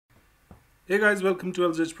Hey guys, welcome to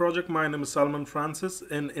LZH project. My name is Salman Francis,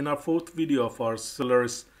 and in our fourth video of our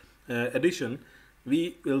Solaris edition,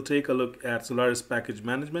 we will take a look at Solaris package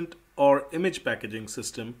management or image packaging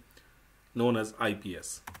system known as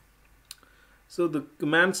IPS. So the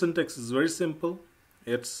command syntax is very simple.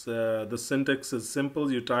 The syntax is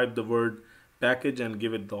simple. You type the word package and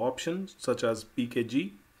give it the options such as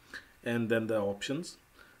PKG and then the options.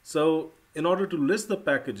 So in order to list the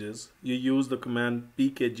packages, you use the command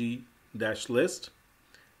PKG -list,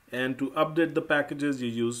 and to update the packages you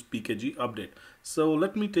use PKG update. So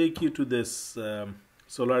let me take you to this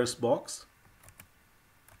Solaris box.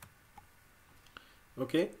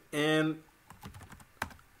 Okay, and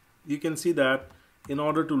you can see that in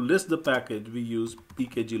order to list the package we use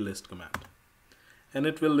PKG list command, and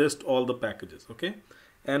it will list all the packages. Okay,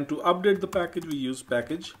 and to update the package we use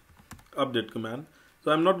package update command.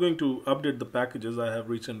 So I'm not going to update the packages, I have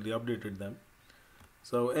recently updated them.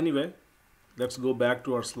 So anyway, let's go back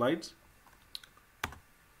to our slides.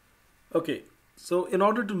 Okay, so in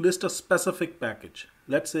order to list a specific package,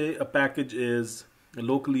 let's say a package is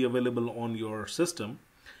locally available on your system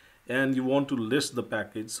and you want to list the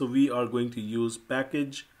package, so we are going to use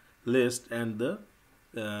package list and the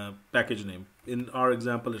package name. In our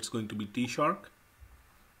example it's going to be T-Shark.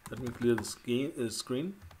 Let me clear the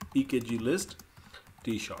screen. PKG list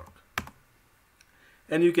T-Shark,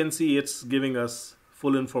 and you can see it's giving us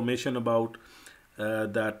full information about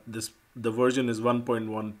that the version is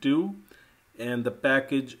 1.12 and the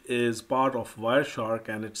package is part of Wireshark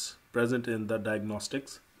and it's present in the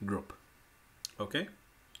Diagnostics group. Okay,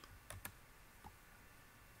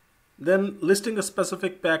 then listing a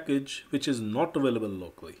specific package which is not available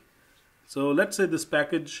locally. So let's say this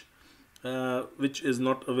package which is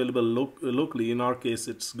not available locally, in our case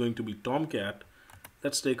it's going to be Tomcat.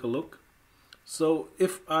 Let's take a look. So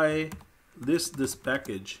if I list this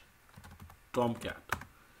package Tomcat,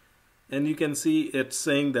 and you can see it's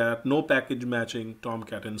saying that no package matching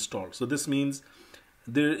Tomcat installed. So this means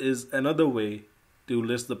there is another way to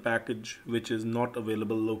list the package which is not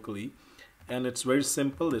available locally, and it's very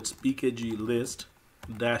simple. It's PKG list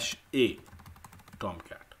 -a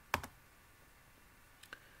Tomcat,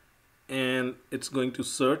 and it's going to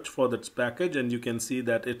search for that package, and you can see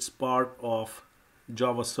that it's part of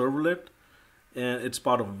Java servlet and it's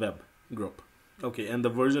part of web group. Okay, and the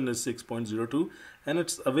version is 6.02 and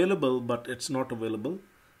it's available, but it's not available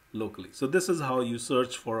locally. So this is how you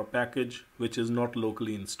search for a package which is not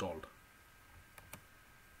locally installed.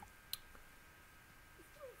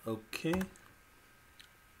 Okay,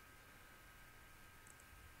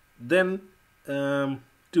 then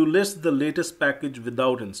to list the latest package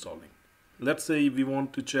without installing, let's say we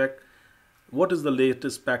want to check what is the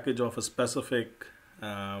latest package of a specific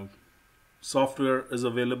software is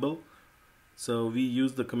available. So we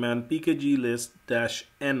use the command PKG list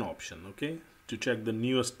 -n option, okay, to check the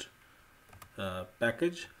newest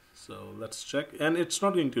package. So let's check, and it's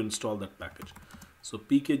not going to install that package. So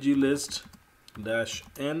PKG list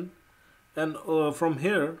 -n, and from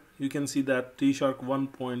here you can see that T-Shark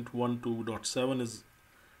 1.12.7 is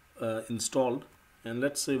installed, and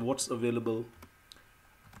let's say what's available,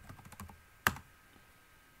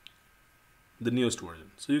 the newest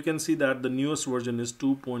version. So you can see that the newest version is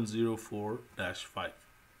 2.04-5.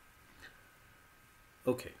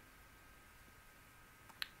 Okay,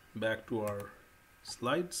 back to our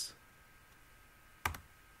slides.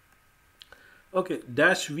 Okay,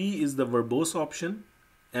 -v is the verbose option,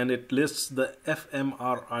 and it lists the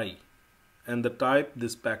FMRI and the type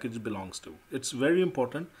this package belongs to. It's very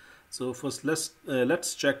important. So first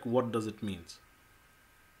let's check what does it means.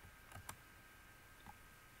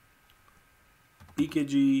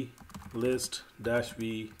 PKG list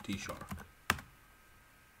 -v T-Shark.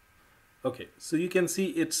 Okay, so you can see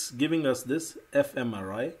it's giving us this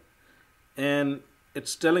FMRI, and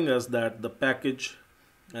it's telling us that the package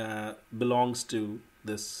belongs to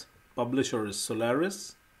this publisher is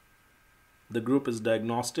Solaris, the group is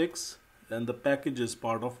Diagnostics, and the package is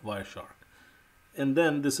part of Wireshark. And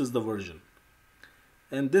then this is the version,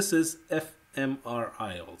 and this is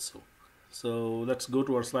FMRI also. So let's go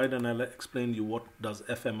to our slide and I'll explain you what does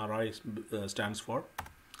FMRI stands for.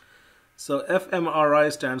 So FMRI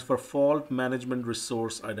stands for Fault Management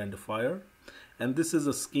Resource Identifier, and this is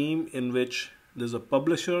a scheme in which there's a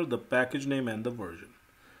publisher, the package name, and the version.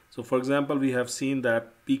 So for example, we have seen that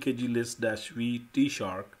PKG list -v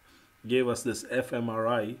T-Shark gave us this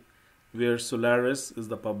FMRI where Solaris is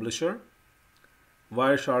the publisher,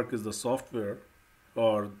 Wireshark is the software,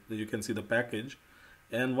 or you can see the package,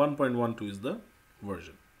 and 1.12 is the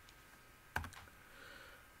version.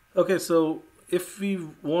 Okay, so if we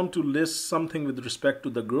want to list something with respect to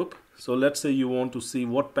the group, so let's say you want to see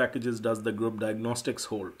what packages does the group Diagnostics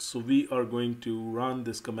hold. So we are going to run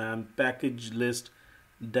this command package list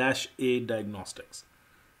 -a diagnostics.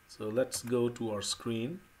 So let's go to our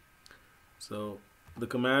screen. So the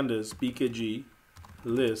command is pkg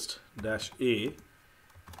list -a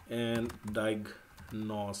and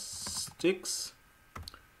diagnostics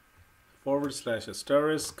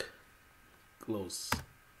 /* close.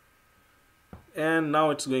 And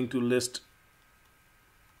now it's going to list,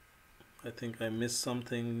 I think I missed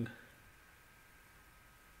something.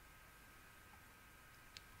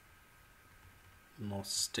 Not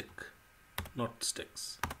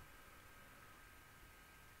sticks.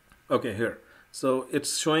 Okay, here. So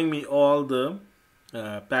it's showing me all the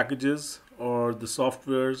packages or the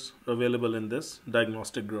softwares available in this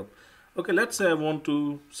diagnostic group. Okay, let's say I want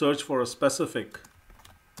to search for a specific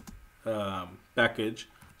package.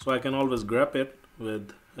 So I can always grep it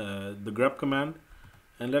with the grep command,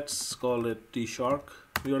 and let's call it T-Shark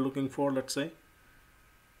we are looking for, let's say.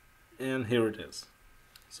 And here it is.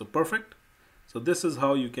 So perfect. So this is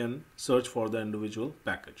how you can search for the individual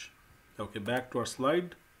package. Okay, back to our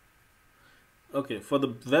slide. Okay, for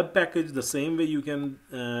the web package, the same way you can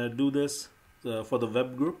do this for the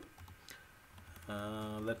web group.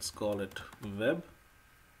 Let's call it web.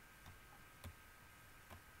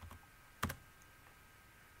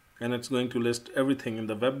 And it's going to list everything in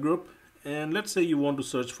the web group. And let's say you want to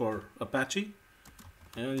search for Apache,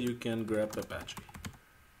 and you can grab Apache.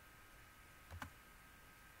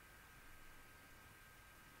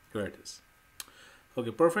 Here it is.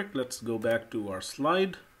 Okay, perfect. Let's go back to our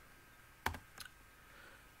slide.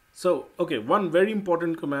 So, okay, one very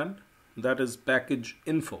important command, that is package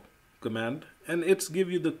info command, and it's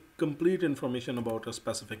give you the complete information about a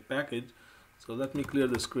specific package. So let me clear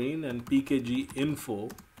the screen, and pkg info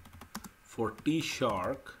for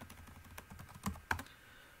T-Shark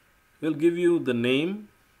will give you the name,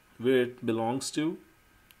 where it belongs to,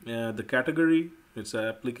 the category, it's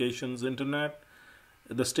applications, internet,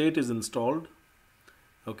 the state is installed,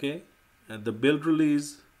 okay, and the build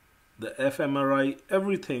release, the FMRI,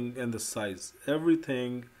 everything, and the size,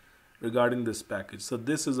 everything regarding this package. So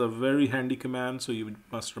this is a very handy command, so you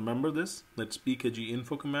must remember this. That's pkg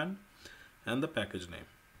info command and the package name.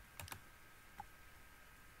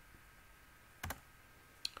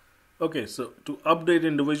 Okay, so to update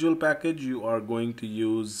individual package, you are going to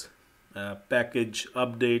use package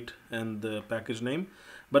update and the package name,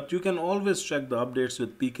 but you can always check the updates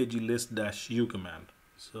with pkg list -u command.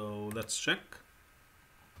 So let's check.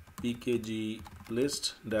 pkg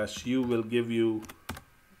list -u will give you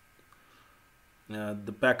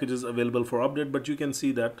the packages available for update, but you can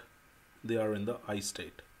see that they are in the I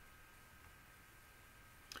state.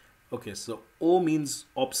 Okay, so O means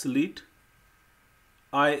obsolete,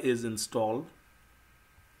 I is installed.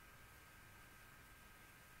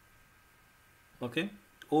 Okay,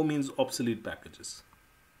 O means obsolete packages.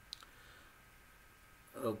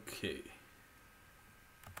 Okay.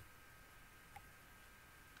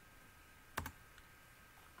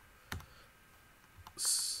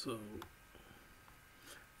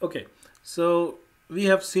 So we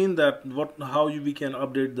have seen that how we can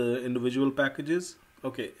update the individual packages.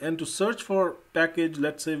 Okay, and to search for package,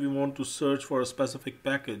 let's say we want to search for a specific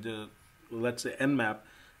package, let's say nmap,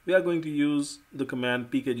 we are going to use the command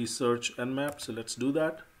pkg search nmap. So let's do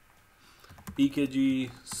that. pkg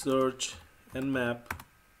search nmap,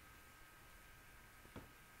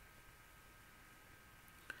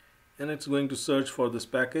 and it's going to search for this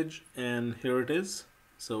package, and here it is.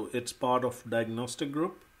 So it's part of diagnostic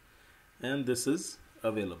group, and this is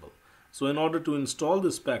available. So in order to install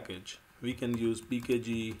this package, we can use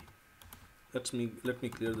pkg, let me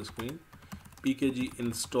clear the screen, pkg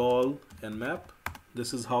install nmap.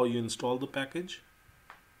 This is how you install the package.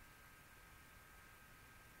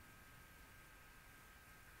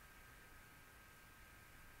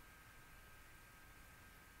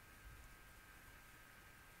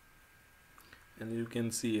 And you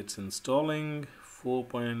can see it's installing.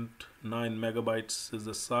 4.9 megabytes is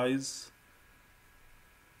the size,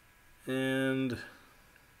 and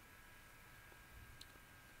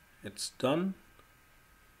it's done.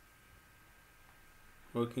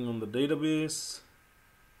 Working on the database,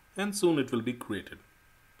 and soon it will be created,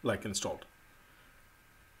 like installed.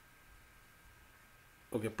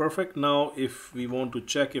 Okay, perfect. Now if we want to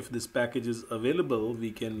check if this package is available,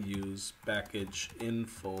 we can use package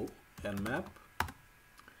info nmap.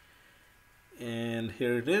 And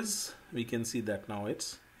here it is. We can see that now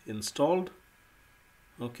it's installed.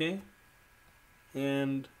 Okay,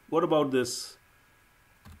 and what about this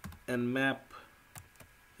nmap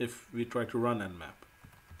if we try to run nmap.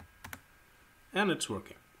 And it's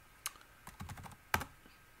working.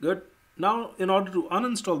 Good. Now, in order to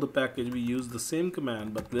uninstall the package, we use the same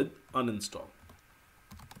command but with uninstall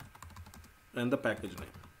and the package name.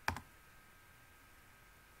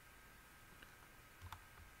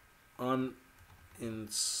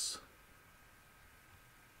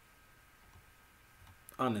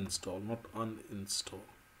 Uninstall, not uninstall.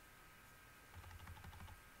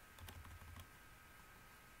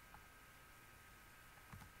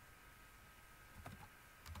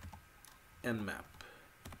 Nmap.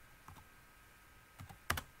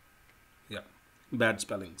 Yeah, bad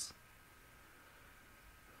spellings.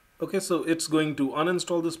 Okay, so it's going to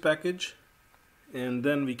uninstall this package, and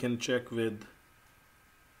then we can check with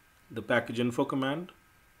the package info command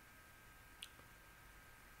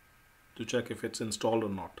to check if it's installed or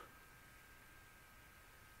not.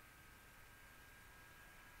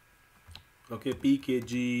 Okay,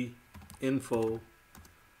 PKG info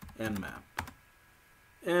nmap.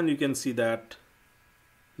 And you can see that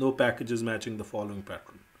no package is matching the following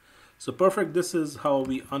pattern. So perfect, this is how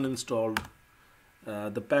we uninstalled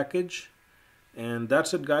the package. And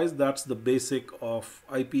that's it, guys. That's the basic of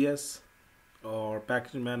IPS or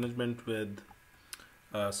package management with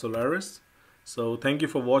Solaris. So thank you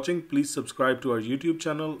for watching. Please subscribe to our YouTube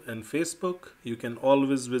channel and Facebook. You can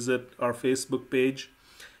always visit our Facebook page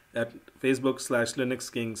at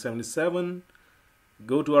Facebook/LinuxKing77.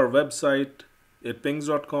 Go to our website at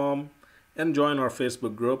pings.com and join our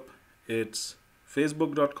Facebook group. It's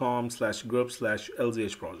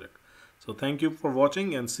facebook.com/group/LZH project. So thank you for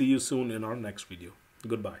watching and see you soon in our next video.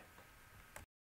 Goodbye.